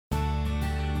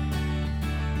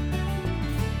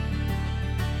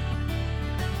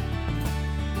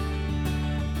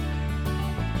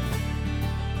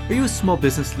Are you a small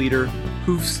business leader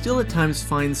who still at times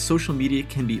finds social media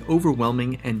can be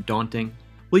overwhelming and daunting?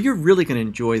 Well, you're really going to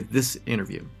enjoy this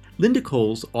interview. Linda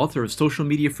Coles, author of Social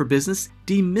Media for Business,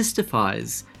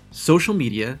 demystifies social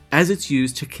media as it's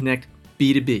used to connect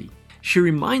B2B. She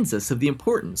reminds us of the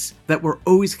importance that we're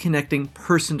always connecting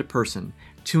person to person,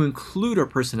 to include our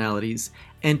personalities,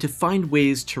 and to find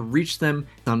ways to reach them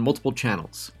on multiple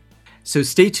channels. So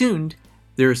stay tuned.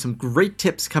 There are some great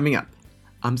tips coming up.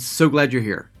 I'm so glad you're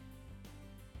here.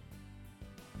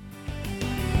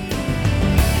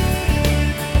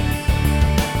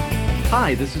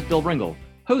 Hi, this is Bill Ringle,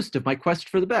 host of My Quest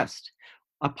for the Best,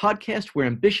 a podcast where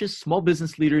ambitious small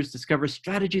business leaders discover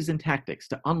strategies and tactics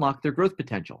to unlock their growth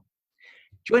potential.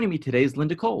 Joining me today is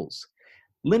Linda Coles.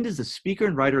 Linda is a speaker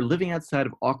and writer living outside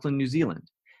of Auckland, New Zealand.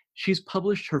 She's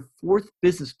published her fourth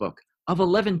business book of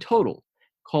 11 total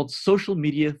called Social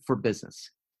Media for Business.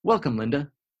 Welcome,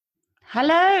 Linda.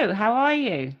 Hello, how are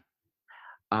you?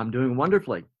 I'm doing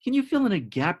wonderfully. Can you fill in a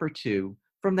gap or two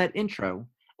from that intro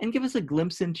and give us a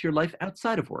glimpse into your life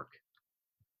outside of work?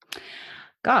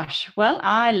 Gosh, well,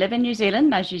 I live in New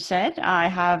Zealand, as you said. I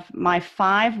have my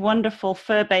 5 wonderful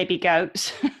fur baby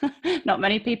goats. Not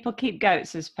many people keep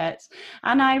goats as pets.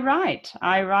 And I write.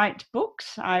 I write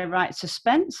books, I write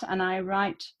suspense, and I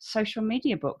write social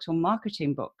media books or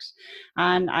marketing books.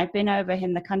 And I've been over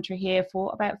in the country here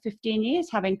for about 15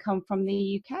 years, having come from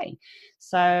the UK.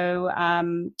 So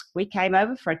we came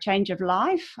over for a change of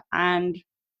life, and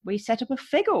we set up a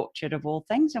fig orchard of all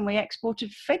things, and we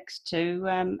exported figs to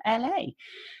LA.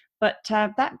 But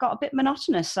that got a bit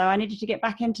monotonous, so I needed to get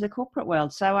back into the corporate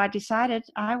world. So I decided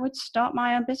I would start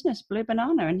my own business, Blue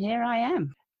Banana, and here I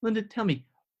am. Linda, tell me,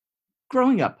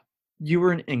 growing up, you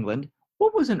were in England.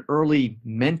 What was an early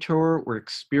mentor or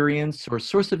experience or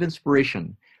source of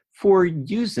inspiration for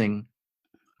using,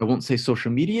 I won't say social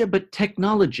media, but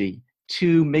technology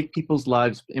to make people's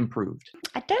lives improved?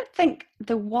 I don't think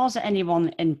there was anyone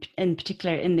in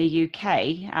particular in the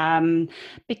UK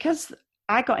because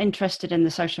I got interested in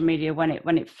the social media when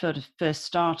it sort of first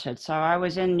started. So I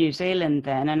was in New Zealand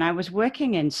then, and I was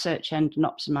working in search engine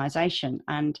optimization.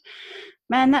 And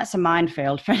man, that's a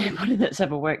minefield for anybody that's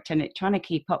ever worked in it, trying to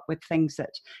keep up with things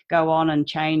that go on and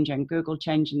change, and Google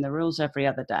changing the rules every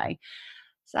other day.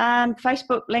 And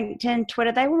Facebook, LinkedIn,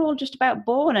 Twitter, they were all just about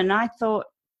born. And I thought,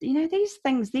 you know, these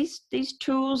things, these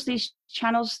tools, these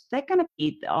channels, they're going to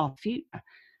be our future.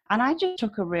 And I just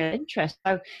took a real interest.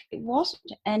 So it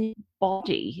wasn't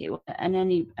anybody,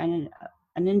 an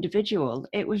individual.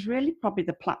 It was really probably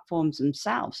the platforms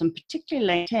themselves, and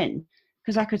particularly LinkedIn,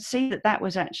 because I could see that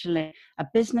was actually a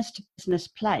business-to-business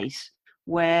place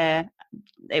where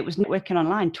it was networking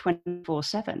online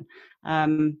 24/7.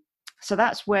 So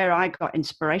that's where I got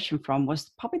inspiration from,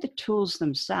 was probably the tools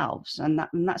themselves. And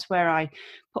that's where I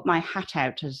put my hat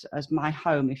out as my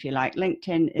home, if you like.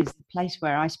 LinkedIn is the place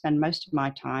where I spend most of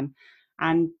my time.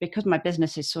 And because my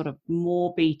business is sort of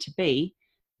more B2B,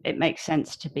 it makes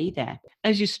sense to be there.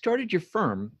 As you started your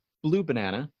firm, Blue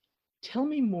Banana, tell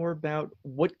me more about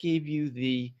what gave you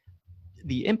the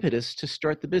impetus to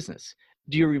start the business.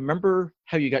 Do you remember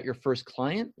how you got your first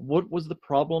client? What was the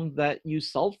problem that you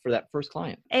solved for that first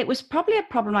client? It was probably a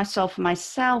problem I solved for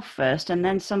myself first, and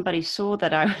then somebody saw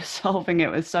that I was solving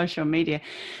it with social media,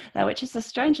 which is a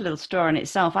strange little story in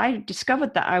itself. I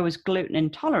discovered that I was gluten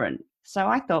intolerant. So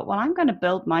I thought, well, I'm going to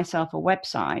build myself a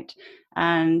website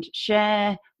and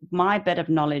share my bit of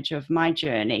knowledge of my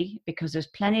journey, because there's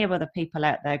plenty of other people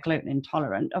out there gluten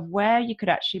intolerant, of where you could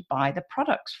actually buy the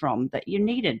products from that you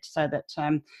needed, so that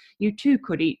you too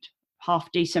could eat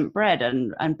half decent bread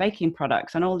and baking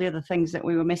products and all the other things that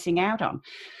we were missing out on.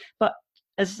 But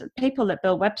as people that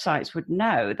build websites would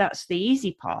know, that's the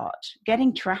easy part.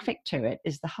 Getting traffic to it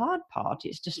is the hard part.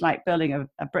 It's just like building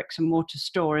a bricks and mortar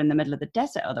store in the middle of the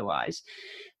desert otherwise.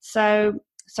 So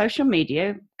social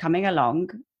media coming along,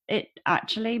 it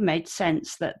actually made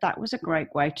sense that was a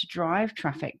great way to drive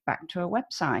traffic back to a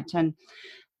website. And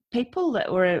people that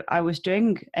I was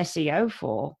doing SEO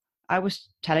for, I was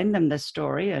telling them this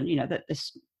story, and that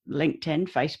this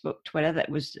LinkedIn, Facebook, Twitter, that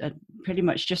was pretty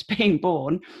much just being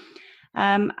born.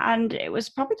 And it was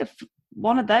probably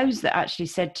one of those that actually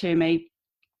said to me,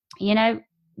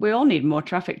 we all need more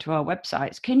traffic to our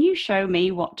websites. Can you show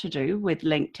me what to do with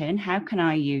LinkedIn? How can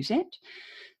I use it?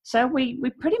 So we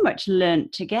pretty much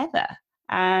learned together,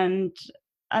 and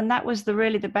that was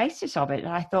really the basis of it.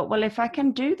 I thought, well, if I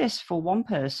can do this for one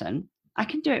person, I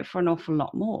can do it for an awful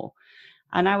lot more.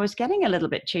 And I was getting a little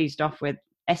bit cheesed off with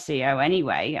SEO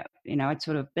anyway. I'd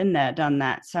sort of been there, done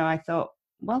that. So I thought,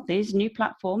 well, these new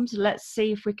platforms, let's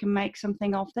see if we can make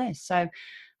something of this. So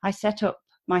I set up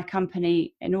my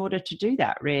company in order to do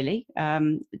that, really,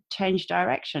 change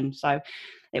direction. So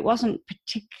it wasn't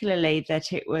particularly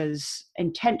that it was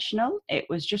intentional. It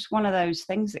was just one of those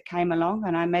things that came along,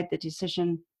 and I made the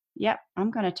decision, yep,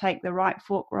 I'm going to take the right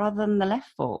fork rather than the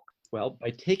left fork. Well,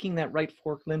 by taking that right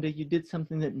fork, Linda, you did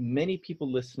something that many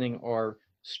people listening are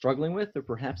struggling with or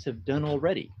perhaps have done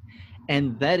already.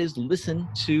 And that is listen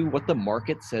to what the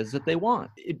market says that they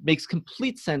want. It makes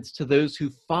complete sense to those who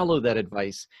follow that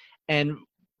advice. And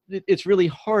it's really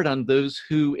hard on those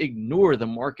who ignore the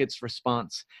market's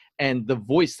response and the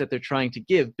voice that they're trying to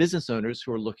give business owners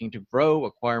who are looking to grow,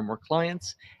 acquire more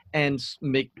clients, and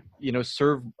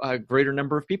serve a greater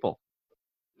number of people.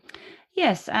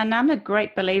 Yes, and I'm a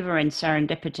great believer in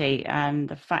serendipity and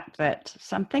the fact that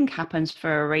something happens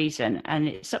for a reason, and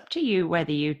it's up to you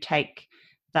whether you take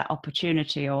that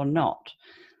opportunity or not.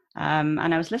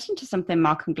 And I was listening to something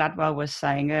Malcolm Gladwell was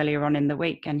saying earlier on in the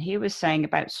week, and he was saying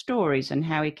about stories and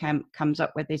how he comes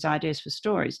up with his ideas for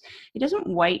stories. He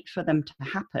doesn't wait for them to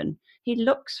happen. He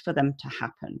looks for them to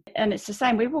happen. And it's the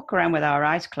same. We walk around with our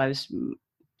eyes closed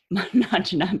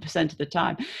 99% of the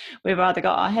time. We've either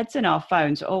got our heads in our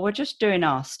phones or we're just doing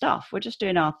our stuff. We're just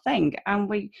doing our thing. And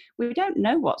we don't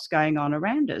know what's going on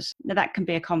around us. Now, that can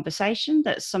be a conversation.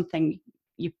 That's something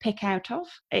you pick out of.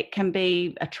 It can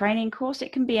be a training course.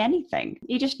 It can be anything.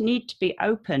 You just need to be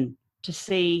open to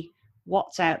see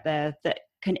what's out there that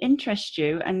can interest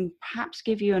you and perhaps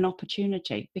give you an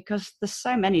opportunity, because there's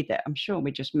so many that I'm sure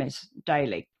we just miss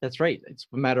daily. That's right. It's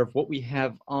a matter of what we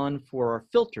have on for our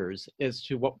filters as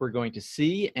to what we're going to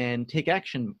see and take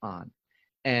action on.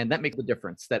 And that makes the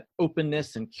difference, that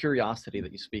openness and curiosity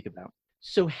that you speak about.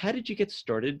 So how did you get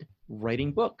started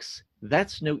writing books?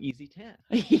 That's no easy task.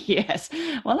 Yes.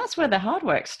 Well, that's where the hard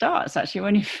work starts, actually,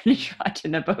 when you finish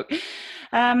writing a book.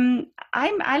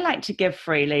 I like to give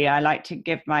freely. I like to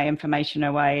give my information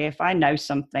away. If I know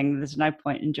something, there's no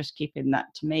point in just keeping that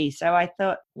to me. So I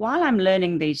thought, while I'm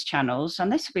learning these channels,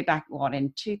 and this will be back,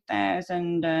 in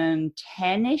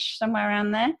 2010-ish, somewhere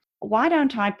around there, why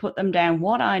don't I put them down,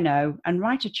 what I know, and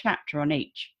write a chapter on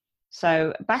each?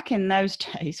 So back in those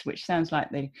days, which sounds like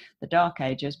the dark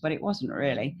ages, but it wasn't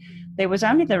really, there was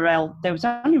only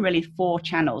really 4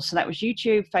 channels. So that was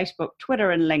YouTube, Facebook,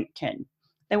 Twitter, and LinkedIn.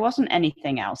 There wasn't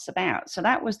anything else about. So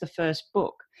that was the first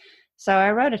book. So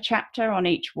I wrote a chapter on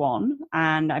each one,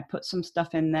 and I put some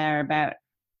stuff in there about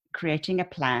creating a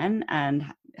plan and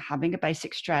having a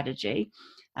basic strategy,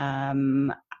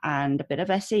 and a bit of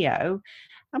SEO.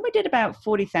 And we did about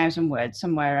 40,000 words,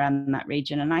 somewhere around that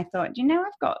region. And I thought,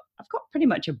 I've got pretty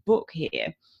much a book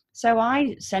here. So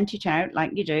I sent it out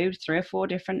like you do, 3 or 4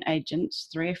 different agents,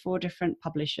 3 or 4 different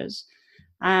publishers.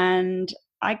 And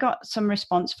I got some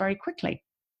response very quickly.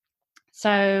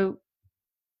 So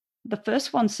the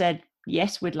first one said,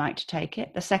 yes, we'd like to take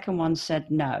it. The second one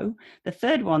said no. The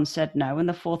third one said no. And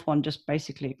the fourth one just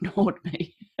basically ignored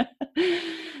me.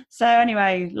 So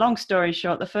anyway, long story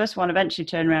short, the first one eventually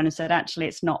turned around and said, actually,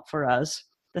 it's not for us.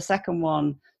 The second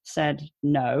one said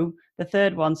no. The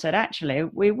third one said, actually,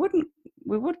 we would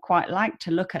quite like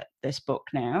to look at this book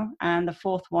now. And the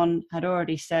fourth one had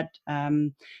already said,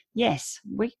 yes,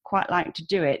 we'd quite like to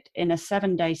do it in a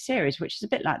 7-day series, which is a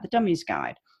bit like the Dummies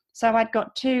Guide. So I'd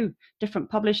got 2 different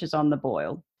publishers on the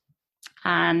boil.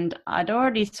 And I'd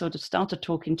already sort of started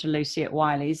talking to Lucy at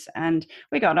Wiley's, and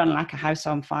we got on like a house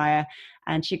on fire,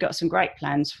 and she got some great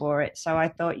plans for it. So I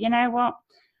thought, you know what?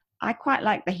 I quite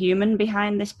like the human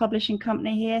behind this publishing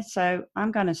company here, so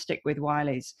I'm going to stick with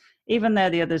Wiley's. Even though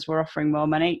the others were offering more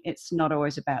money, it's not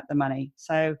always about the money.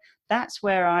 So that's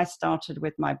where I started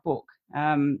with my book.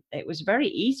 It was a very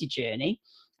easy journey.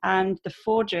 And the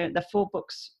 3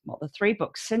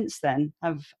 books since then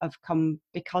have come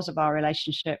because of our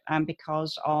relationship and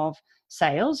because of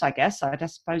sales, I guess. I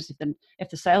suppose if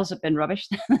the sales have been rubbish,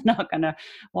 they're not going to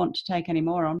want to take any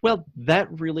more on. Well, that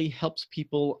really helps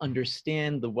people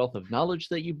understand the wealth of knowledge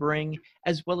that you bring,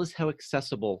 as well as how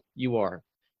accessible you are.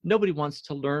 Nobody wants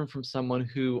to learn from someone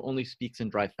who only speaks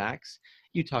in dry facts.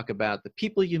 You talk about the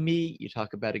people you meet, you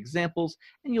talk about examples,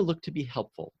 and you look to be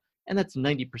helpful. And that's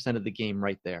 90% of the game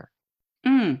right there.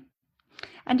 And,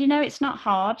 it's not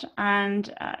hard.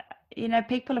 And,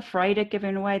 people are afraid of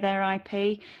giving away their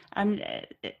IP. And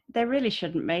they really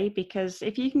shouldn't be, because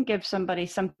if you can give somebody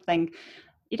something,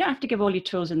 you don't have to give all your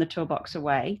tools in the toolbox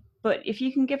away. But if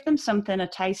you can give them something, a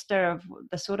taster of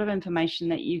the sort of information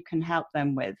that you can help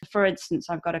them with. For instance,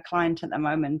 I've got a client at the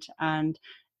moment, and,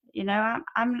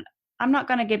 I'm not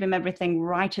going to give him everything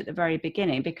right at the very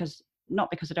beginning, not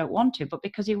because I don't want to, but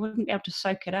because he wouldn't be able to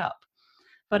soak it up.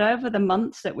 But over the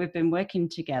months that we've been working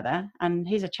together, and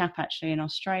he's a chap actually in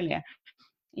Australia,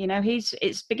 You know,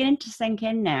 it's beginning to sink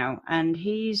in now, and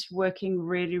he's working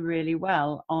really, really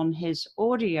well on his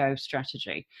audio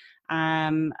strategy,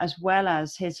 as well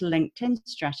as his LinkedIn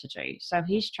strategy. So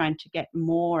he's trying to get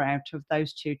more out of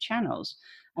those two channels.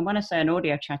 And when I say an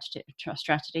audio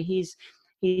strategy,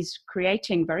 he's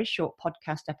creating very short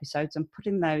podcast episodes and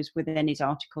putting those within his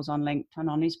articles on LinkedIn,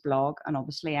 on his blog, and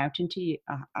obviously out into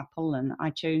Apple and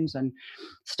iTunes and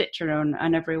Stitcher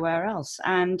and everywhere else.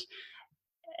 And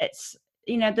it's,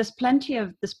 you know, there's plenty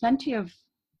of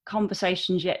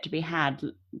conversations yet to be had,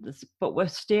 but we're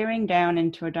steering down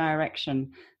into a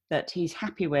direction that he's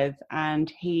happy with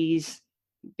and he's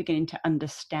beginning to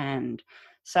understand.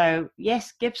 So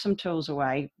yes, give some tools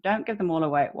away. Don't give them all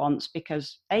away at once,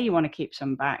 because A, you want to keep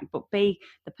some back, but B,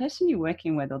 the person you're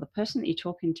working with or the person that you're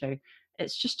talking to,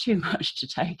 it's just too much to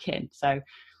take in. So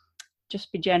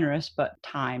just be generous, but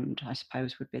timed, I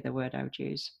suppose, would be the word I would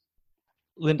use.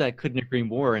 Linda, I couldn't agree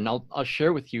more. And I'll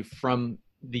share with you from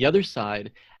the other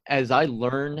side, as I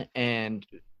learn and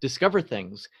discover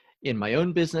things in my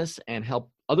own business and help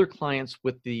other clients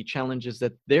with the challenges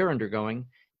that they're undergoing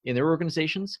in their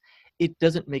organizations, it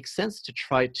doesn't make sense to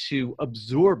try to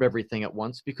absorb everything at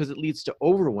once, because it leads to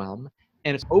overwhelm.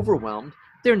 And if overwhelmed,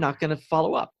 they're not going to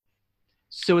follow up.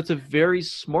 So it's a very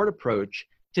smart approach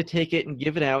to take it and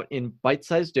give it out in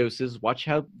bite-sized doses, watch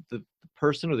how the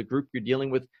person or the group you're dealing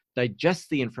with digest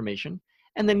the information,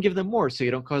 and then give them more so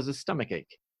you don't cause a stomach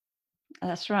ache.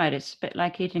 That's right. It's a bit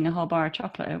like eating a whole bar of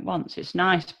chocolate at once. It's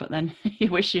nice, but then you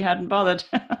wish you hadn't bothered.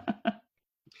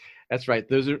 That's right.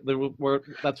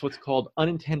 That's what's called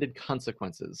unintended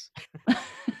consequences.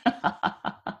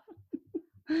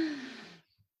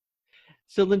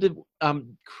 So Linda,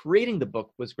 creating the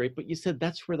book was great, but you said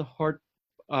that's where the hard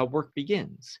work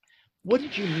begins. What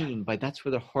did you mean by that's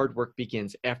where the hard work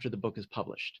begins after the book is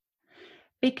published?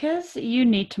 Because you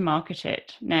need to market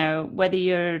it. Now, whether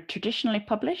you're traditionally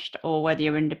published or whether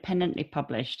you're independently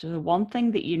published, the one thing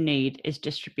that you need is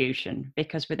distribution,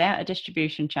 because without a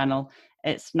distribution channel,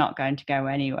 it's not going to go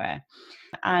anywhere.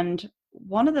 And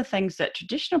one of the things that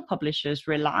traditional publishers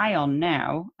rely on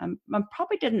now, and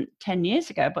probably didn't 10 years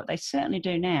ago, but they certainly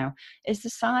do now, is the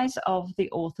size of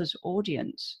the author's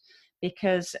audience,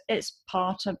 because it's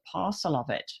part and parcel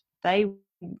of it. They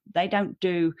don't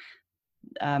do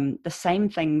the same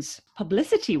things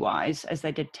publicity wise as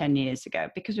they did 10 years ago,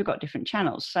 because we've got different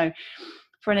channels. So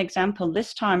for an example,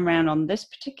 this time around on this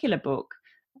particular book,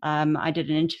 I did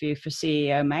an interview for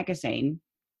CEO magazine,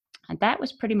 and that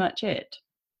was pretty much it.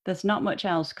 There's not much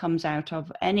else comes out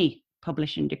of any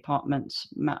publishing department's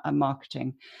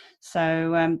marketing.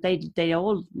 So they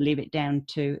all leave it down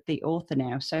to the author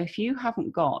now. So if you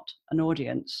haven't got an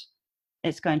audience,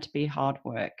 it's going to be hard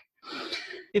work.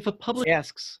 If a publisher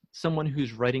asks someone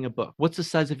who's writing a book, what's the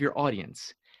size of your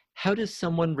audience? How does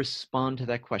someone respond to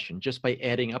that question? Just by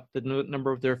adding up the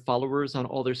number of their followers on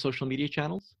all their social media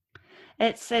channels?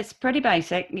 It's pretty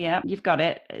basic. Yeah, you've got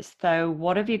it. So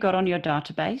what have you got on your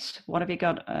database? What have you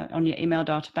got on your email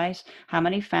database? How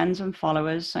many fans and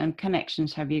followers and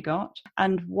connections have you got?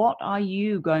 And what are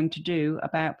you going to do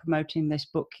about promoting this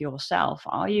book yourself?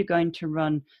 Are you going to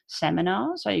run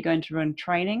seminars? Are you going to run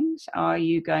trainings? Are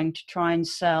you going to try and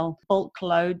sell bulk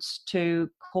loads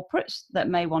to corporates that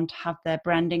may want to have their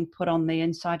branding put on the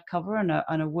inside cover and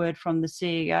a word from the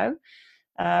CEO?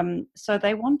 So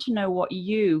they want to know what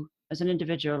you as an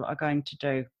individual are going to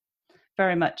do.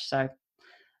 Very much so.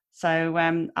 So,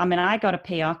 I mean, I got a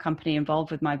PR company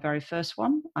involved with my very first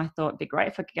one. I thought it'd be great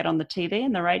if I could get on the TV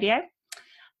and the radio.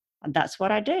 And that's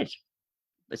what I did.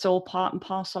 It's all part and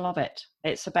parcel of it.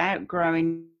 It's about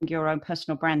growing your own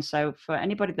personal brand. So for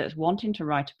anybody that's wanting to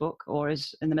write a book or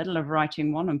is in the middle of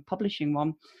writing one and publishing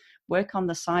one, work on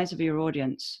the size of your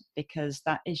audience, because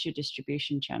that is your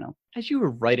distribution channel. As you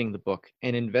were writing the book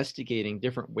and investigating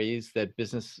different ways that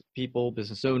business people,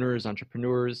 business owners,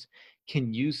 entrepreneurs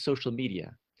can use social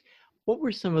media, what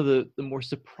were some of the more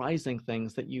surprising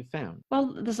things that you found?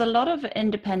 Well, there's a lot of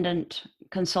independent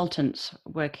consultants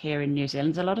work here in New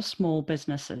Zealand. There's a lot of small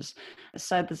businesses.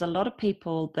 So there's a lot of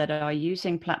people that are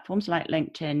using platforms like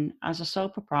LinkedIn as a sole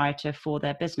proprietor for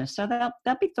their business. So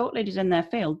they'll be thought leaders in their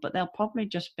field, but they'll probably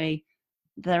just be,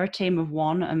 they're a team of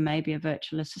one and maybe a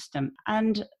virtual assistant.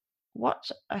 And what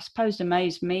I suppose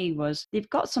amazed me was they've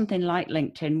got something like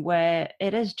LinkedIn where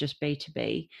it is just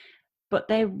B2B, but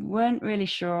they weren't really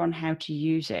sure on how to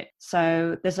use it.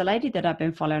 So there's a lady that I've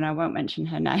been following, I won't mention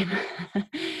her name,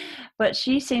 but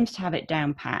she seems to have it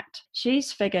down pat.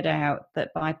 She's figured out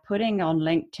that by putting on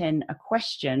LinkedIn a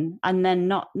question and then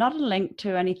not a link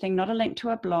to anything, not a link to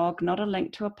a blog, not a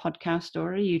link to a podcast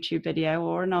or a YouTube video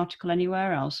or an article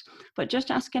anywhere else, but just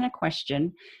asking a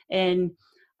question in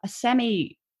a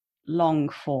long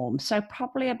form, so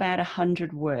probably about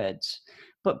 100 words,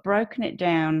 but broken it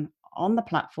down on the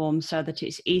platform so that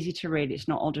it's easy to read. It's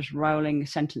not all just rolling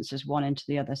sentences one into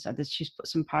the other. So she's put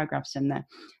some paragraphs in there,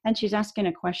 and she's asking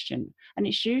a question, and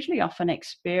it's usually off an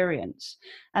experience.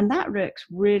 And that works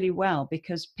really well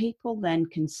because people then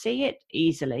can see it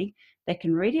easily. They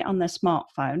can read it on their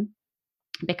smartphone,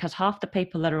 because half the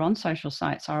people that are on social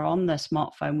sites are on their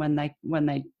smartphone when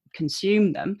they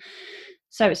consume them.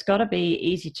 So it's got to be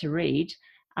easy to read,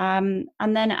 and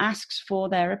then asks for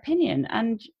their opinion.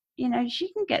 And,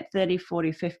 she can get 30,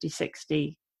 40, 50,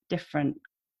 60 different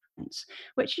ones,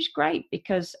 which is great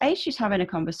because she's having a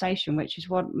conversation, which is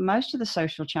what most of the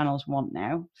social channels want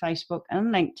now. Facebook and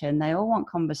LinkedIn, they all want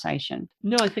conversation.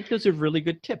 No, I think those are really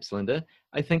good tips, Linda.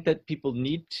 I think that people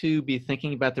need to be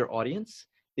thinking about their audience.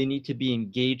 They need to be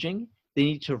engaging. They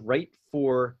need to write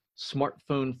for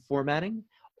smartphone formatting.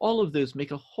 All of those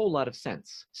make a whole lot of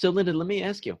sense. So Linda, let me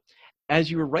ask you, as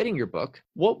you were writing your book,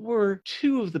 what were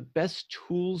two of the best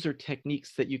tools or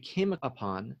techniques that you came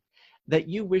upon that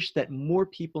you wish that more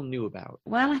people knew about?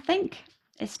 Well, I think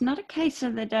it's not a case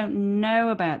of they don't know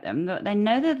about them. They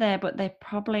know they're there, but they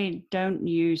probably don't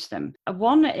use them.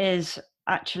 One is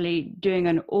actually doing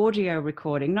an audio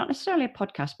recording, not necessarily a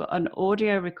podcast, but an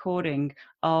audio recording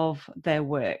of their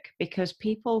work, because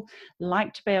people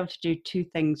like to be able to do two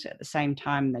things at the same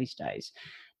time these days.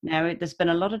 Now, there's been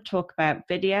a lot of talk about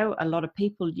video, a lot of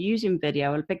people using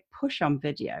video, a big push on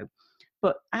video.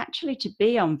 But actually, to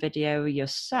be on video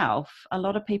yourself, a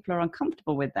lot of people are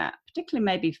uncomfortable with that, particularly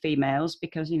maybe females,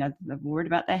 because, they're worried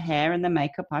about their hair and their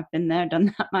makeup. I've been there,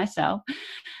 done that myself.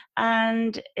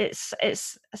 And it's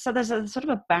so there's a sort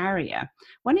of a barrier.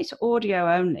 When it's audio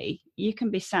only, you can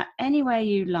be sat anywhere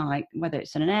you like, whether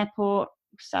it's in an airport,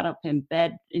 sat up in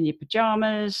bed in your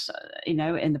pajamas, in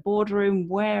the boardroom,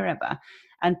 wherever,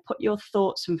 and put your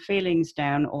thoughts and feelings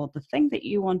down, or the thing that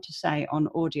you want to say, on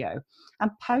audio, and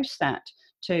post that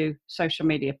to social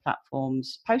media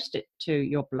platforms, post it to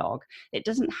your blog. It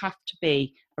doesn't have to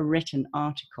be a written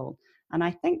article. And I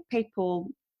think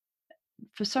people,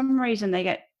 for some reason, they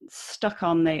get stuck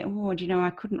on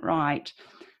I couldn't write.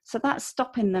 So that's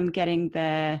stopping them getting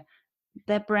their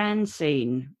brand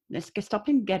seen. It's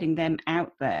stopping getting them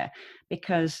out there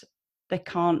because they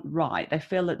can't write. They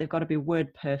feel that they've got to be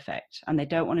word perfect and they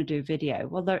don't want to do video.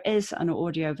 Well, there is an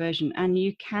audio version, and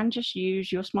you can just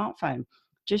use your smartphone.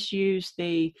 Just use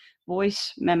the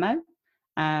voice memo,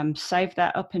 save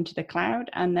that up into the cloud,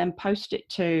 and then post it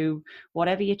to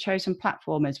whatever your chosen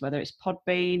platform is, whether it's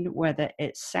Podbean, whether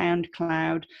it's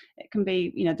SoundCloud. It can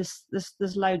be,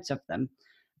 there's loads of them.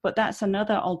 But that's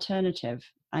another alternative.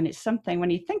 And it's something, when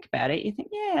you think about it, you think,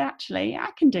 yeah, actually, I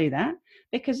can do that.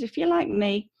 Because if you're like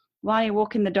me, while you're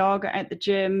walking the dog, at the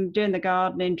gym, doing the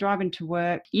gardening, driving to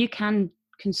work, you can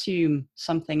consume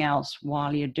something else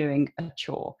while you're doing a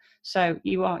chore. So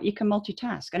you can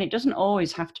multitask. And it doesn't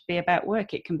always have to be about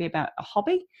work. It can be about a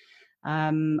hobby.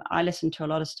 I listen to a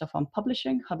lot of stuff on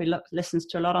publishing. Hubby listens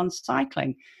to a lot on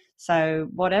cycling. So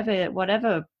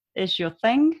whatever is your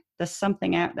thing, there's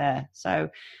something out there. So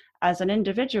as an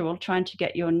individual trying to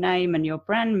get your name and your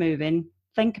brand moving,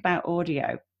 think about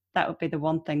audio. That would be the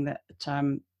one thing that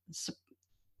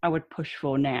I would push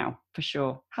for now, for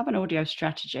sure. Have an audio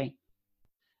strategy.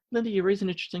 Linda, you raise an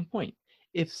interesting point.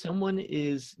 If someone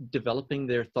is developing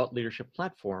their thought leadership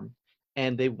platform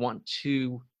and they want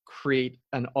to create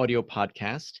an audio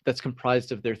podcast that's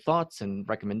comprised of their thoughts and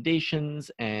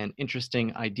recommendations and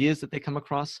interesting ideas that they come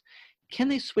across, can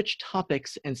they switch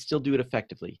topics and still do it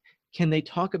effectively? Can they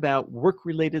talk about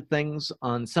work-related things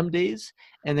on some days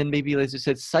and then maybe, as you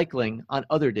said, cycling on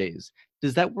other days?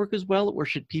 Does that work as well, or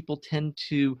should people tend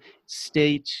to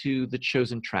stay to the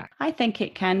chosen track? I think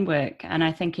it can work, and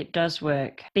I think it does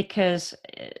work, because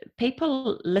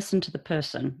people listen to the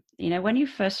person. When you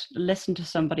first listen to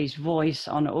somebody's voice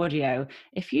on audio,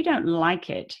 if you don't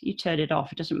like it, you turn it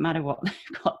off. It doesn't matter what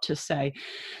they've got to say.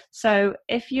 So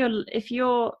if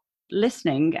you're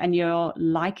listening and you're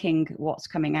liking what's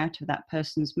coming out of that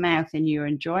person's mouth and you're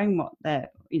enjoying what the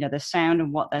sound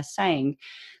and what they're saying,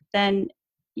 then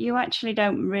you actually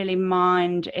don't really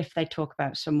mind if they talk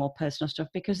about some more personal stuff,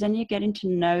 because then you're getting to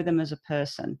know them as a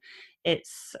person.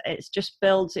 It's just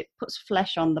it puts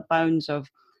flesh on the bones of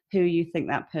who you think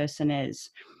that person is.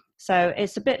 So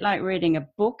it's a bit like reading a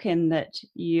book, in that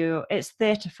it's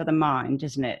theatre for the mind,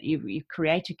 isn't it? You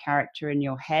create a character in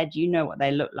your head, you know what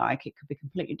they look like. It could be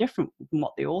completely different from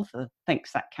what the author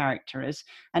thinks that character is.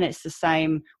 And it's the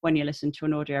same when you listen to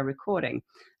an audio recording.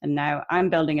 And now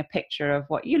I'm building a picture of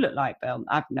what you look like, Bill.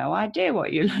 I've no idea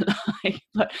what you look like,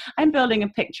 but I'm building a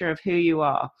picture of who you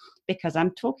are because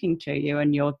I'm talking to you,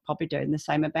 and you're probably doing the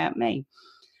same about me.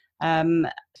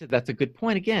 So that's a good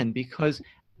point again, because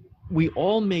we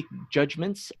all make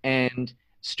judgments and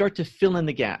start to fill in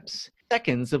the gaps.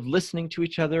 Seconds of listening to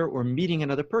each other or meeting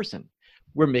another person.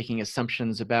 We're making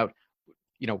assumptions about,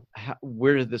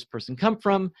 where did this person come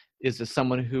from? Is this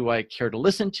someone who I care to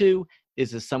listen to?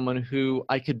 Is this someone who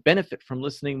I could benefit from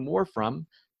listening more from?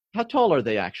 How tall are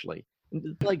they actually?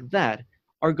 And like that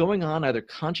are going on either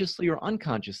consciously or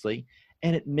unconsciously,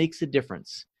 and it makes a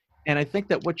difference. And I think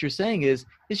that what you're saying is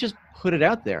just put it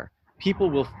out there. People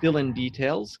will fill in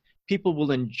details. People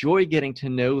will enjoy getting to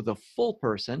know the full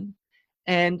person,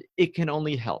 and it can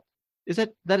only help. Is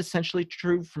that essentially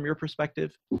true from your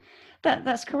perspective?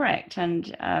 That's correct.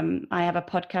 And I have a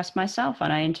podcast myself,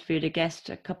 and I interviewed a guest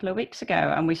a couple of weeks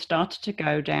ago, and we started to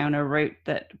go down a route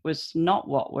that was not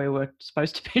what we were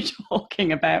supposed to be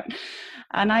talking about.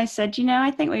 And I said,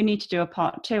 I think we need to do a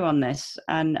part two on this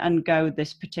and go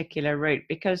this particular route,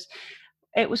 because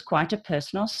it was quite a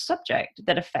personal subject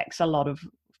that affects a lot of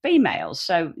females.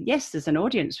 So yes, there's an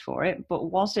audience for it,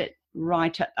 but was it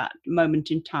right at that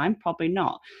moment in time? Probably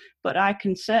not. But I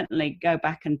can certainly go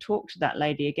back and talk to that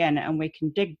lady again, and we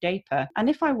can dig deeper. And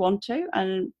if I want to,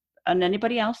 and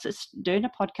anybody else that's doing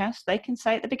a podcast, they can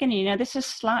say at the beginning, this is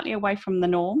slightly away from the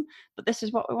norm, but this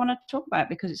is what we want to talk about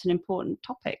because it's an important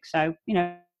topic. So,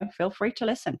 feel free to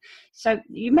listen. So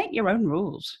you make your own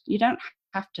rules. You don't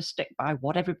have to stick by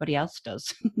what everybody else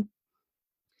does.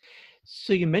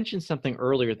 So you mentioned something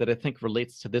earlier that I think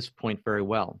relates to this point very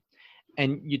well.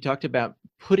 And you talked about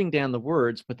putting down the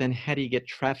words, but then how do you get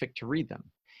traffic to read them?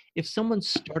 If someone's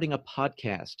starting a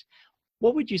podcast,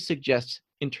 what would you suggest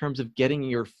in terms of getting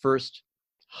your first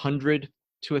 100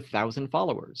 to 1,000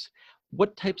 followers?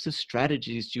 What types of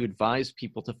strategies do you advise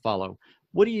people to follow?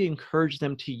 What do you encourage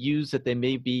them to use that they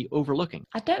may be overlooking?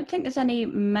 I don't think there's any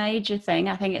major thing.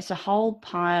 I think it's a whole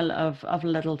pile of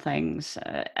little things.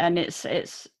 And it's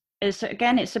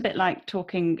again, it's a bit like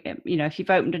talking, if you've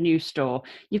opened a new store,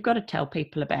 you've got to tell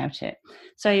people about it.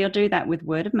 So you'll do that with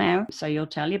word of mouth. So you'll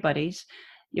tell your buddies,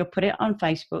 you'll put it on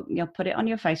Facebook, you'll put it on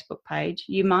your Facebook page.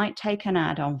 You might take an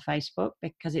ad on Facebook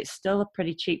because it's still a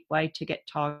pretty cheap way to get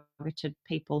targeted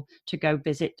people to go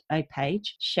visit a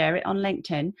page. Share it on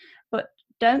LinkedIn, but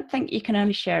don't think you can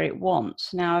only share it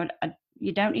once. Now,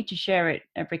 you don't need to share it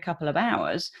every couple of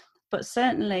hours, but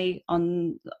certainly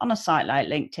on a site like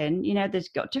LinkedIn, there's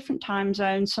got different time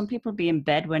zones. Some people will be in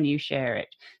bed when you share it.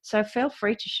 So feel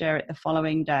free to share it the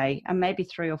following day and maybe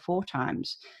 3 or 4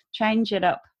 times. Change it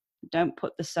up. Don't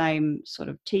put the same sort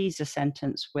of teaser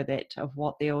sentence with it of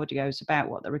what the audio is about,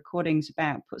 what the recording's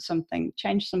about.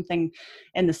 Change something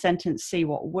in the sentence, see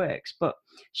what works, but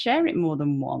share it more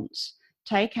than once.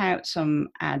 Take out some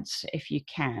ads if you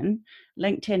can.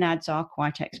 LinkedIn ads are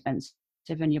quite expensive,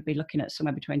 and you'll be looking at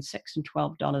somewhere between $6 and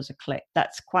 $12 a click.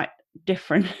 That's quite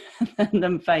different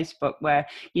than Facebook, where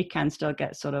you can still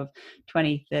get sort of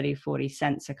 20, 30, 40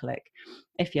 cents a click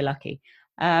if you're lucky.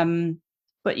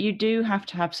 But you do have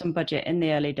to have some budget in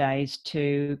the early days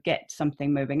to get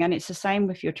something moving. And it's the same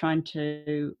if you're trying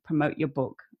to promote your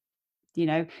book.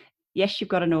 Yes, you've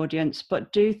got an audience,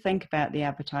 but do think about the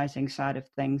advertising side of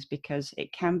things, because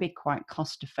it can be quite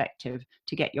cost effective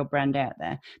to get your brand out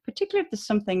there, particularly if there's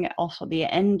something else at the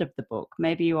end of the book.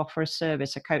 Maybe you offer a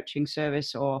service, a coaching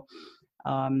service, or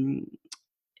a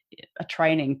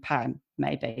training plan,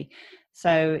 maybe.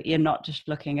 So you're not just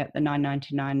looking at the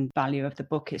 $9.99 value of the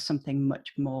book, it's something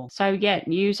much more. So yeah,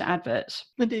 use adverts.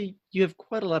 Linda, you have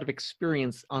quite a lot of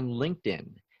experience on LinkedIn,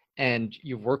 and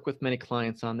you've worked with many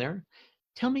clients on there.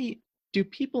 Tell me, do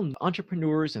people,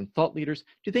 entrepreneurs and thought leaders,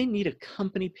 do they need a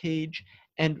company page?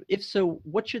 And if so,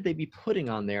 what should they be putting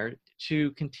on there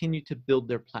to continue to build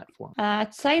their platform?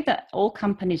 I'd say that all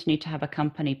companies need to have a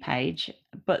company page,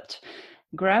 but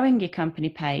growing your company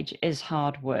page is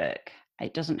hard work.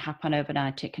 It doesn't happen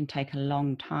overnight. It can take a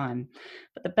long time.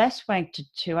 But the best way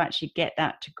to actually get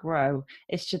that to grow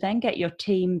is to then get your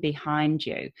team behind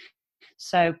you.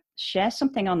 So share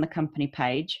something on the company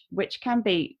page, which can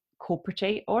be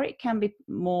corporate, or it can be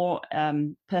more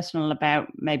personal, about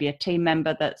maybe a team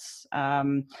member that's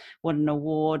won an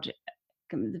award.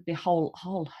 The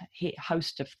whole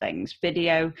host of things.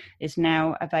 Video is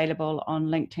now available on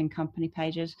LinkedIn company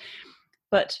pages,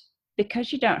 but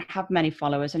because you don't have many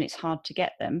followers and it's hard to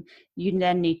get them, you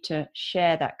then need to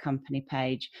share that company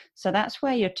page. So that's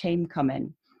where your team come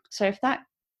in. So if that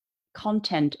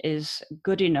content is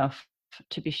good enough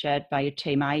to be shared by your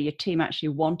team, i.e. your team actually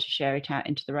want to share it out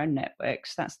into their own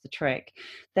networks, that's the trick,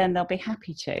 then they'll be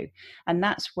happy to. And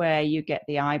that's where you get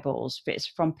the eyeballs. But it's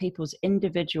from people's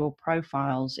individual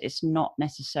profiles. It's not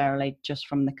necessarily just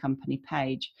from the company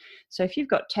page. So if you've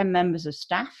got 10 members of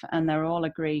staff and they're all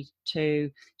agreed to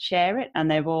share it, and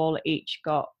they've all each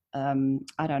got,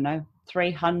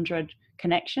 300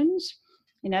 connections,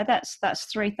 that's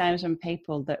 3,000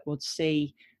 people that would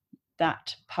see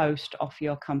that post off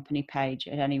your company page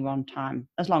at any one time,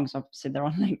 as long as obviously they're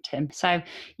on LinkedIn. So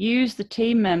use the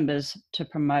team members to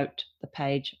promote the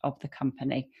page of the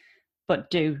company,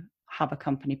 but do have a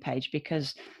company page,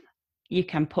 because you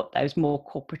can put those more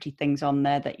corporate-y things on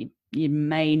there that you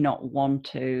may not want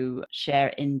to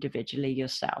share individually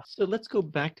yourself. So let's go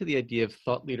back to the idea of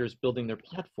thought leaders building their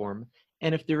platform.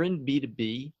 And if they're in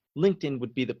B2B, LinkedIn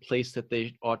would be the place that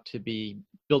they ought to be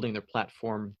building their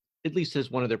platform, at least as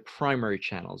one of their primary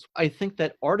channels. I think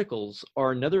that articles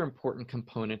are another important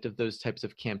component of those types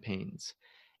of campaigns.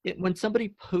 When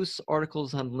somebody posts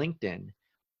articles on LinkedIn,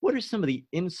 what are some of the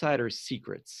insider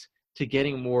secrets to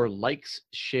getting more likes,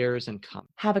 shares, and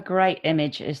comments? Have a great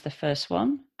image is the first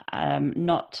one.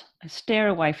 Not steer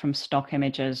away from stock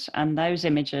images, and those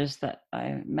images that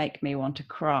make me want to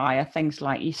cry are things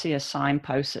like you see a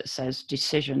signpost that says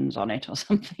decisions on it or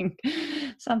something,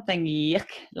 something yuck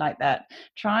like that.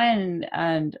 Try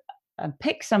and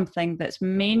pick something that's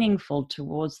meaningful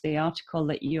towards the article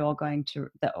that you're going to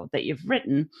that you've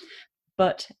written,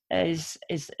 but is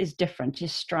different,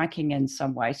 is striking in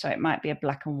some way. So it might be a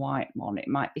black and white one, it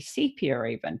might be sepia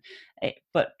even,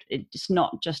 but it's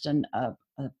not just a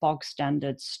bog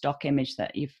standard stock image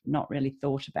that you've not really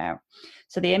thought about.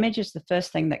 So the image is the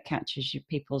first thing that catches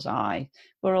people's eye.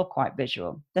 We're all quite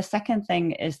visual. The second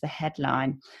thing is the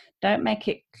headline. Don't make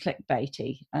it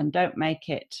clickbaity, and don't make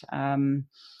it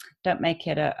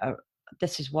a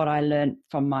this is what I learned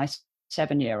from my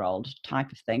 7-year-old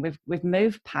type of thing. We've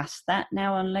moved past that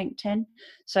now on LinkedIn.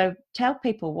 So tell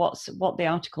people what the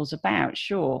article's about,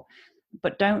 sure,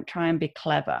 but don't try and be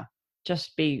clever.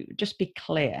 Just be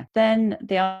clear. Then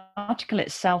the article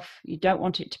itself, you don't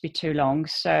want it to be too long.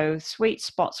 So sweet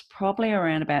spot's probably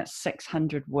around about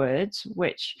 600 words,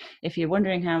 which if you're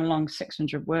wondering how long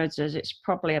 600 words is, it's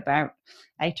probably about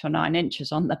 8 or 9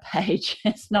 inches on the page.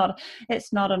 It's not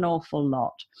an awful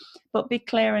lot, but be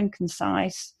clear and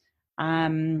concise.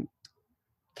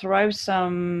 Throw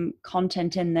some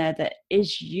content in there that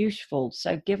is useful.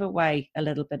 So give away a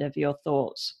little bit of your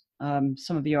thoughts,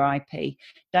 some of your IP.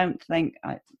 Don't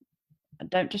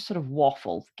just sort of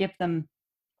waffle. Give them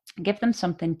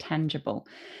something tangible.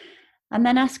 And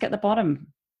then ask at the bottom,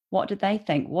 what do they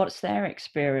think? What's their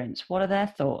experience? What are their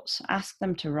thoughts? Ask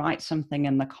them to write something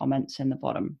in the comments in the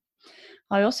bottom.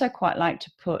 I also quite like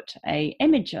to put an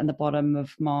image on the bottom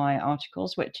of my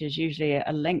articles, which is usually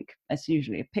a link. It's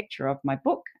usually a picture of my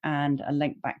book and a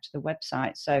link back to the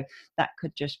website. So that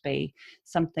could just be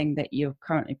something that you're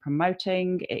currently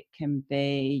promoting. It can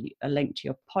be a link to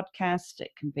your podcast.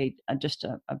 It can be just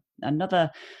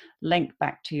another link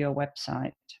back to your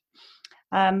website.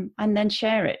 And then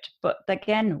share it. But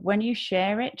again, when you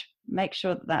share it, make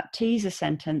sure that teaser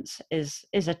sentence is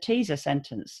a teaser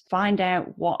sentence. Find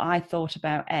out what I thought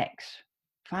about X.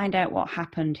 Find out what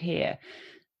happened here,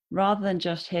 rather than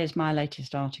just here's my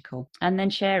latest article. And then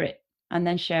share it. And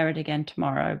then share it again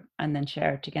tomorrow. And then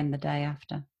share it again the day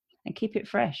after. And keep it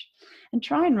fresh. And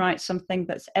try and write something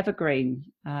that's evergreen,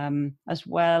 as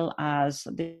well as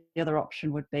the other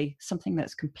option would be something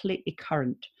that's completely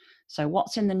current. So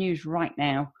what's in the news right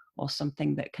now, or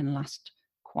something that can last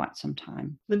quite some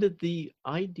time. Linda, the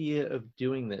idea of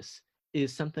doing this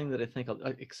is something that I think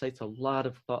excites a lot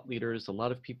of thought leaders, a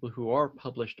lot of people who are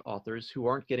published authors who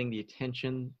aren't getting the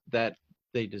attention that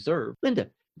they deserve. Linda,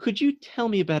 could you tell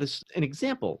me about an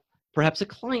example, perhaps a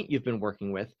client you've been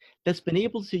working with that's been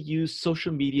able to use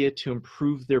social media to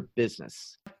improve their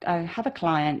business? I have a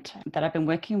client that I've been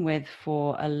working with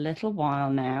for a little while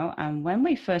now. And when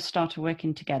we first started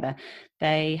working together,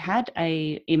 they had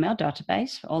an email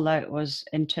database, although it was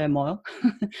in turmoil.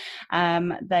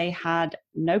 They had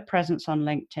no presence on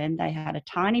LinkedIn. They had a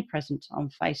tiny presence on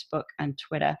Facebook and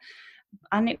Twitter.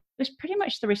 And it was pretty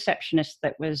much the receptionist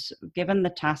that was given the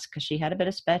task, because she had a bit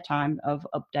of spare time, of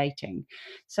updating.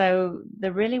 So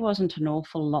there really wasn't an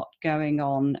awful lot going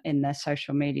on in their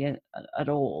social media at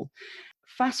all.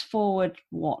 fast forward,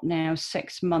 what now,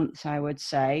 6 months, I would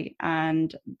say,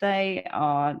 and they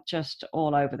are just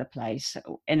all over the place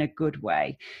in a good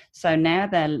way. So now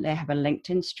they have a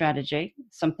LinkedIn strategy.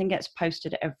 Something gets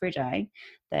posted every day.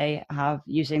 They have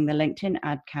using the LinkedIn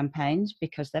ad campaigns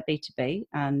because they're B2B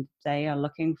and they are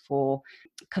looking for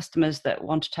customers that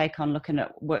want to take on looking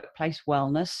at workplace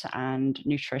wellness and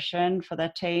nutrition for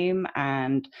their team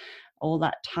and all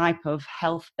that type of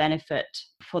health benefit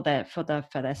for their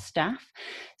staff.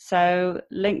 So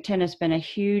LinkedIn has been a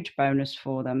huge bonus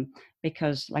for them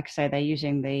because, like I say, they're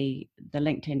using the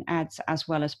LinkedIn ads as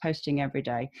well as posting every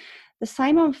day. The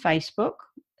same on Facebook.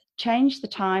 Change the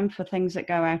time for things that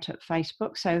go out at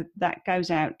Facebook, so that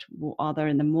goes out either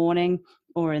in the morning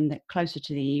or in the closer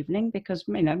to the evening, because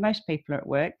most people are at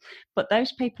work, but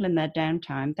those people in their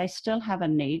downtime, they still have a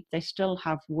need, they still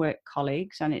have work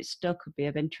colleagues, and it still could be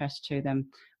of interest to them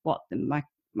what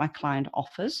my client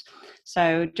offers.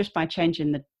 So just by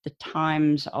changing the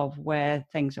times of where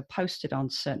things are posted on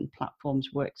certain platforms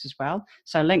works as well.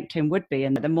 So LinkedIn would be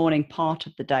in the morning part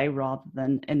of the day rather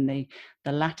than in the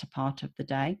latter part of the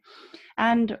day.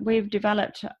 And we've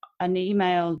developed an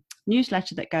email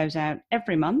newsletter that goes out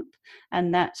every month,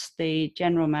 and that's the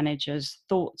general manager's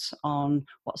thoughts on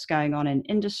what's going on in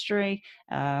industry,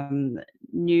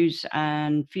 news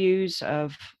and views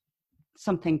of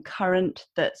something current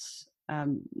that's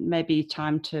maybe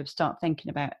time to start thinking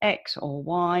about X or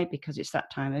Y because it's that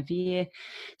time of year.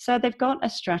 So they've got a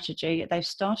strategy, they've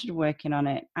started working on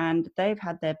it, and they've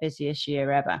had their busiest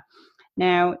year ever.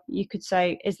 Now, you could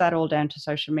say, is that all down to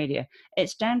social media?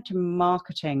 It's down to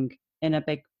marketing in a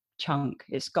big chunk.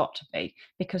 It's got to be,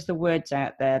 because the word's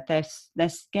out there. They're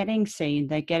getting seen,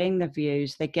 they're getting the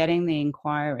views, they're getting the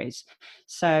inquiries.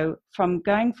 So from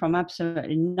going from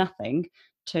absolutely nothing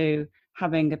to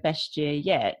having the best year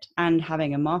yet and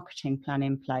having a marketing plan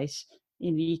in place,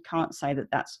 you can't say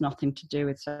that that's nothing to do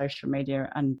with social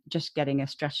media and just getting a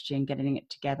strategy and getting it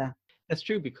together. That's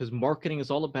true, because marketing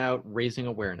is all about raising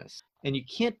awareness, and you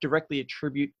can't directly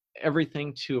attribute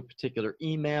everything to a particular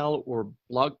email or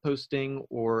blog posting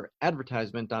or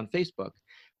advertisement on Facebook,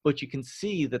 but you can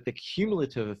see that the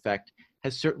cumulative effect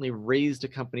has certainly raised a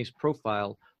company's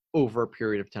profile over a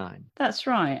period of time. That's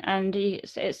right. And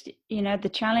it's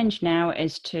the challenge now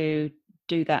is to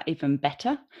do that even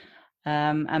better,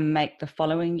 and make the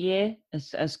following year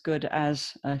as good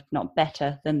as, if not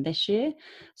better than this year,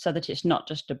 so that it's not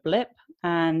just a blip,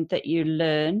 and that you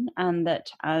learn, and that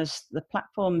as the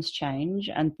platforms change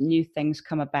and new things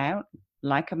come about,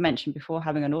 like I mentioned before,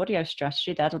 having an audio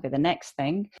strategy, that'll be the next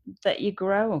thing, that you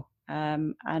grow,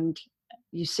 and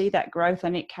you see that growth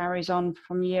and it carries on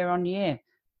from year on year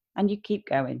and you keep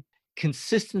going.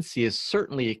 Consistency is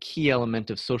certainly a key element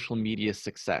of social media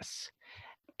success.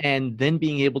 And then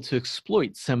being able to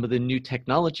exploit some of the new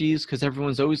technologies, because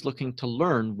everyone's always looking to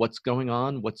learn what's going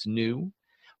on, what's new.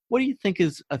 What do you think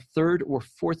is a third or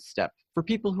fourth step for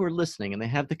people who are listening and they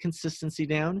have the consistency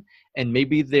down, and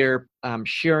maybe they're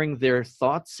sharing their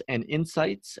thoughts and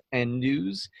insights and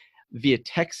news via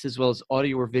text as well as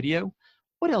audio or video?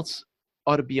 What else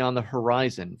ought to be on the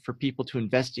horizon for people to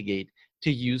investigate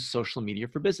to use social media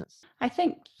for business? I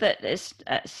think that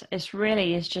it's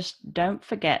really is just, don't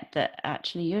forget that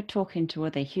actually you're talking to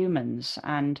other humans,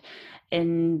 and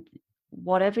in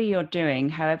whatever you're doing,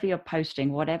 however you're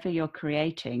posting, whatever you're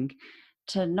creating,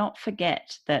 to not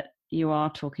forget that you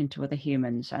are talking to other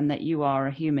humans and that you are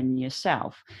a human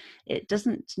yourself. It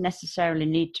doesn't necessarily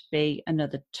need to be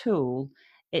another tool.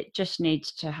 It just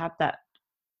needs to have that,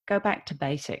 go back to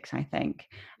basics, I think.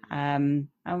 And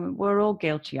we're all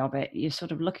guilty of it. You're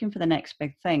sort of looking for the next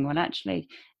big thing. Well, actually,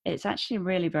 it's actually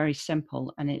really very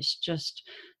simple, and it's just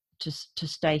to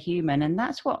stay human. And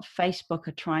that's what Facebook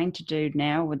are trying to do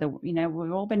now. With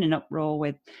we've all been in uproar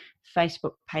with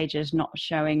Facebook pages not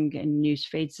showing in news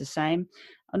feeds the same.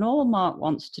 And all Mark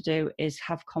wants to do is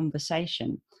have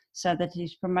conversation, so that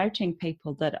he's promoting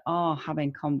people that are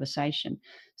having conversation.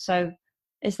 So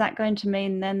is that going to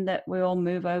mean then that we all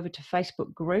move over to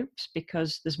Facebook groups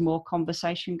because there's more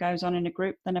conversation goes on in a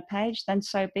group than a page? Then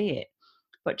so be it.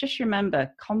 But just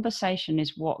remember, conversation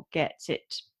is what gets it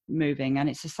moving. And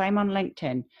it's the same on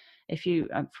LinkedIn. If you,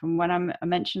 from when I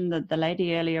mentioned the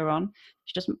lady earlier on,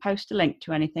 she doesn't post a link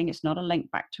to anything. It's not a link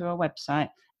back to her website.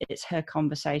 It's her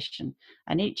conversation.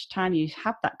 And each time you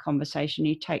have that conversation,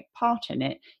 you take part in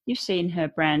it, you've seen her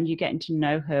brand, you're getting to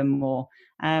know her more.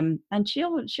 And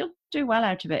she'll do well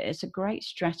out of it. It's a great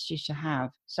strategy to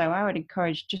have. So I would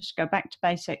encourage, just go back to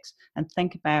basics and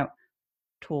think about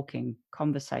talking,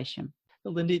 conversation.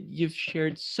 Well, Linda, you've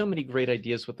shared so many great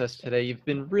ideas with us today. You've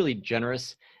been really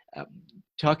generous, uh,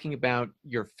 talking about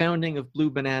your founding of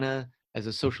Blue Banana, as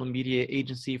a social media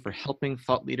agency for helping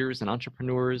thought leaders and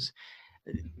entrepreneurs,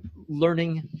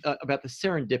 learning about the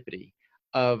serendipity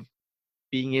of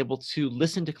being able to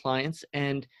listen to clients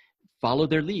and follow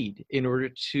their lead in order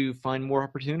to find more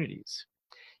opportunities.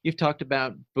 You've talked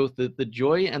about both the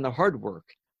joy and the hard work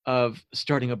of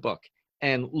starting a book,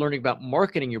 and learning about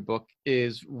marketing your book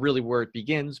is really where it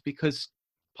begins, because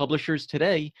publishers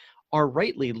today are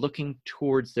rightly looking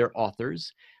towards their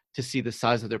authors to see the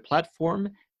size of their platform,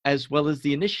 as well as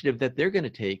the initiative that they're going to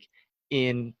take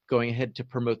in going ahead to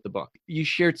promote the book. You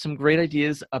shared some great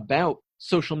ideas about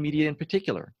social media in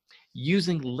particular,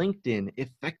 using LinkedIn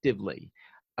effectively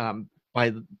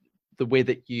by the way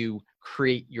that you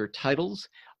create your titles,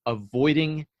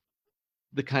 avoiding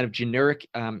the kind of generic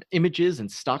images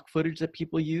and stock footage that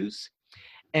people use.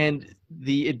 And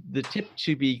the tip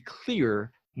to be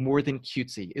clear more than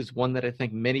cutesy is one that I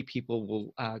think many people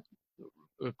will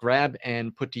grab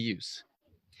and put to use.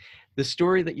 The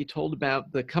story that you told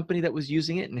about the company that was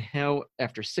using it, and how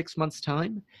after 6 months'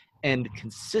 time and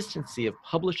consistency of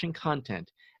publishing content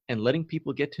and letting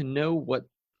people get to know what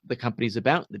the company's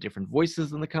about, the different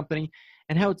voices in the company,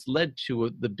 and how it's led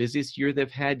to the busiest year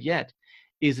they've had yet,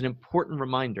 is an important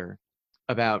reminder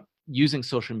about using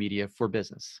social media for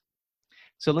business.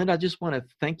 So Linda, I just want to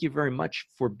thank you very much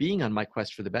for being on My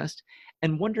Quest for the Best,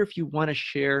 and wonder if you want to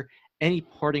share any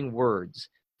parting words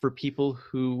for people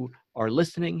who are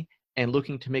listening and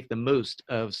looking to make the most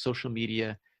of social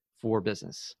media for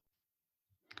business.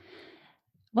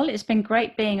 Well, it's been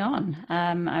great being on.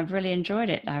 I've really enjoyed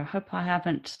it. I hope I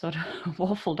haven't sort of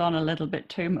waffled on a little bit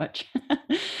too much.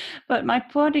 But my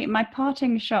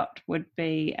parting shot would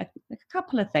be a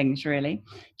couple of things, really.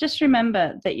 Just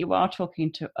remember that you are talking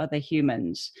to other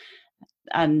humans.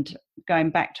 And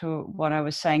going back to what I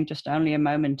was saying just only a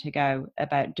moment ago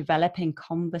about developing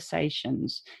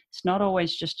conversations, it's not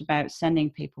always just about sending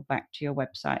people back to your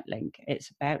website link.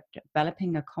 It's about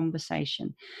developing a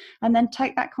conversation, and then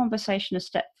take that conversation a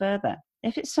step further.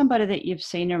 If it's somebody that you've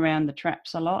seen around the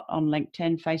traps a lot on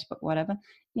LinkedIn, Facebook, whatever,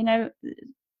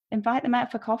 invite them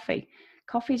out for coffee.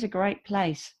 Coffee is a great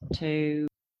place to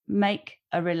make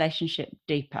a relationship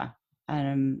deeper.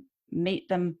 Meet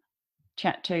them,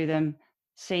 chat to them,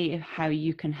 see how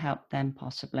you can help them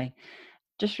possibly.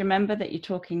 Just remember that you're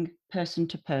talking person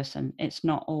to person. It's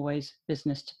not always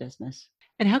business to business.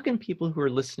 And how can people who are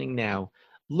listening now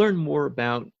learn more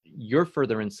about your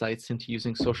further insights into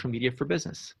using social media for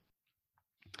business?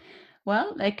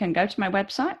 Well, they can go to my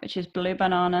website, which is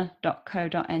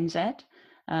bluebanana.co.nz.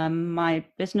 My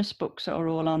business books are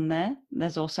all on there.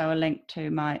 There's also a link to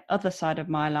my other side of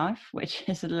my life, which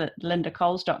is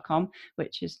lindacoles.com,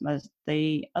 which is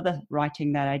the other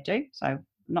writing that I do. So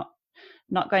not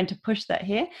going to push that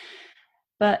here,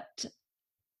 but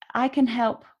I can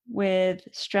help with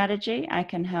strategy. I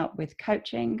can help with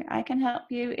coaching. I can help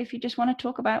you if you just want to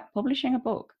talk about publishing a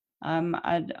book.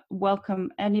 I'd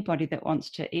welcome anybody that wants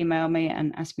to email me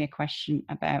and ask me a question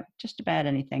about just about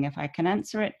anything. If I can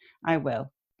answer it, I will.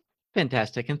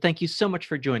 Fantastic. And thank you so much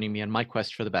for joining me on My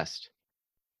Quest for the Best.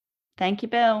 Thank you,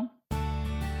 Bill.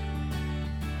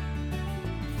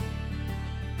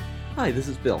 Hi, this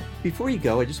is Bill. Before you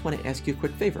go, I just want to ask you a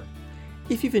quick favor.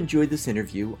 If you've enjoyed this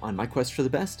interview on My Quest for the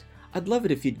Best, I'd love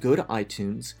it if you'd go to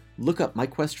iTunes, look up My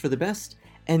Quest for the Best,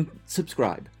 and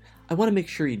subscribe. I want to make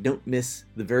sure you don't miss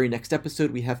the very next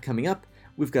episode we have coming up.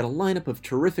 We've got a lineup of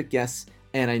terrific guests,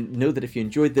 and I know that if you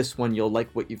enjoyed this one, you'll like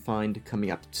what you find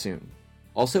coming up soon.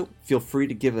 Also, feel free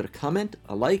to give it a comment,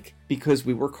 a like, because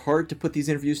we work hard to put these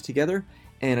interviews together,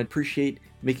 and I appreciate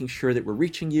making sure that we're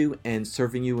reaching you and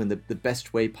serving you in the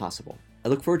best way possible. I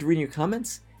look forward to reading your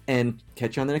comments, and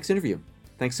catch you on the next interview.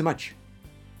 Thanks so much.